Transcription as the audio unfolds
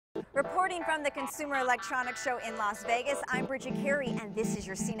Reporting from the Consumer Electronics Show in Las Vegas, I'm Bridget Carey, and this is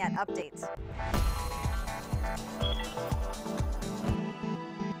your CNET Update.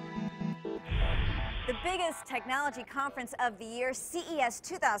 The biggest technology conference of the year, CES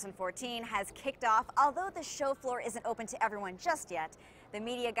 2014, has kicked off. Although the show floor isn't open to everyone just yet, the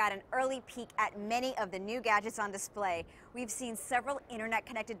media got an early peek at many of the new gadgets on display. We've seen several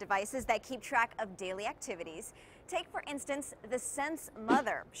internet-connected devices that keep track of daily activities. Take, for instance, the Sense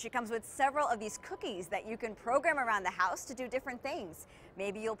Mother. She comes with several of these cookies that you can program around the house to do different things.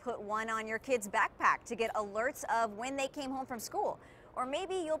 Maybe you'll put one on your kid's backpack to get alerts of when they came home from school. Or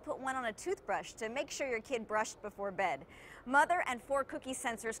maybe you'll put one on a toothbrush to make sure your kid brushed before bed. Mother and 4 cookie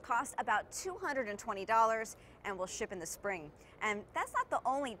sensors cost about $220 and will ship in the spring. And that's not the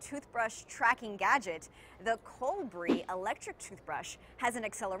only toothbrush tracking gadget. The Colibri electric toothbrush has an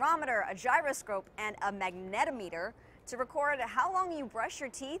accelerometer, a gyroscope, and a magnetometer to record how long you brush your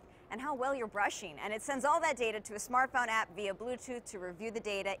teeth and how well you're brushing. And it sends all that data to a smartphone app via Bluetooth to review the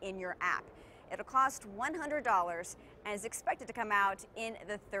data in your app. It'll cost $100 and is expected to come out in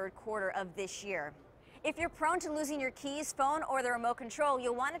the third quarter of this year. If you're prone to losing your keys, phone, or the remote control,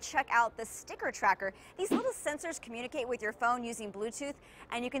 you'll want to check out the sticker tracker. These little sensors communicate with your phone using Bluetooth,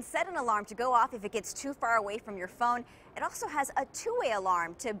 and you can set an alarm to go off if it gets too far away from your phone. It also has a two-way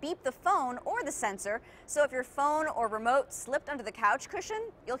alarm to beep the phone or the sensor, so if your phone or remote slipped under the couch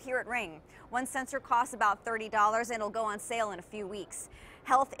cushion, you'll hear it ring. One sensor costs about $30 and it'll go on sale in a few weeks.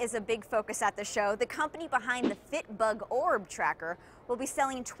 Health is a big focus at the show. The company behind the Fitbug Orb tracker will be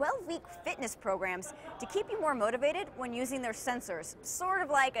selling 12-week fitness programs to keep you more motivated when using their sensors, sort of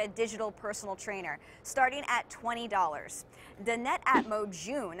like a digital personal trainer, starting at $20. The Net Atmo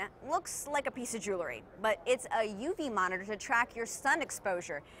June looks like a piece of jewelry, but it's a UV monitor to track your sun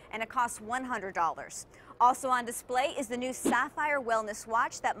exposure, and it costs $100. Also on display is the new Sapphire Wellness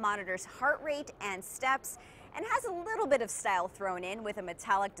Watch that monitors heart rate and steps, and has a little bit of style thrown in with a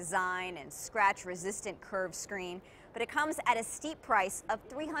metallic design and scratch-resistant curved screen, but it comes at a steep price of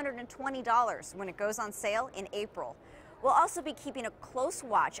 $320 when it goes on sale in April. We'll also be keeping a close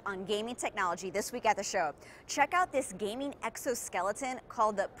watch on gaming technology this week at the show. Check out this gaming exoskeleton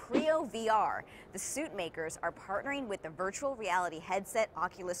called the Prio VR. The suit makers are partnering with the virtual reality headset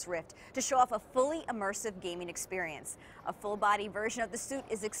Oculus Rift to show off a fully immersive gaming experience. A full-body version of the suit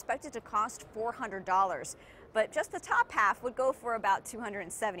is expected to cost $400. But just the top half would go for about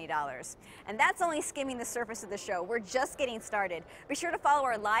 $270. And that's only skimming the surface of the show. We're just getting started. Be sure to follow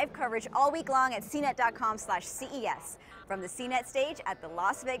our live coverage all week long at cnet.com/CES. From the CNET stage at the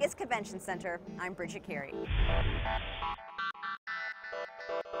Las Vegas Convention Center, I'm Bridget Carey.